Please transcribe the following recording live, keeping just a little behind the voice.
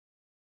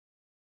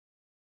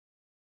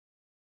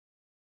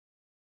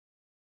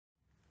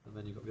and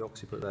then you've got the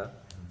occiput there,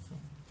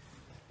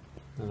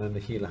 and then the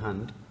heel of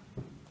hand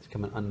is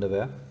coming under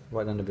there,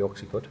 right under the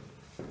occiput.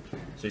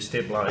 So you're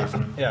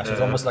stabilising. Yeah, so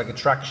it's almost like a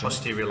traction.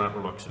 Posterior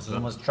lateral occiput. So it's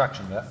almost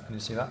traction there. Can you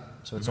see that?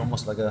 So it's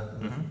almost like a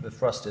the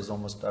thrust is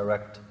almost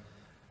direct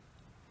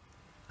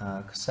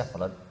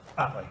cephalad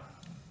that way.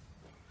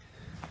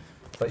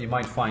 But you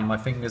might find my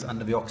fingers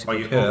under the occiput. Are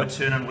you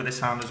overturning with this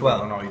hand as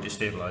well, or are you just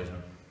stabilising?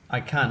 I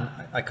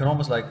can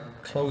almost like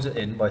close it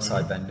in by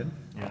side bending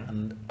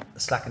and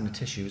slacken the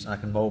tissues, and I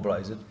can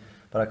mobilise it.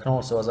 But I can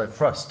also, as I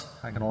thrust,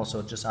 I can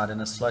also just add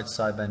in a slight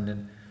side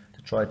bending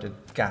to try to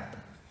gap.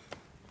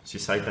 So you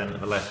side bend to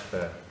the left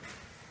there.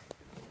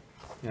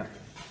 Yeah.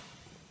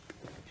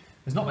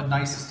 It's not the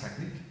nicest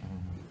technique,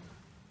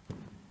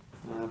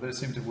 but it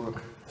seemed to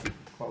work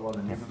quite well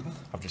in the remember.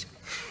 I've just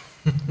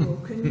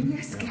broken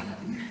your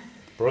skeleton.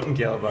 Broken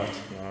Gilbert.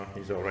 No,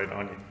 he's all right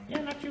on you.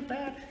 Yeah, not too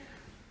bad.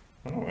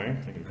 All right,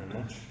 thank you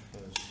very much.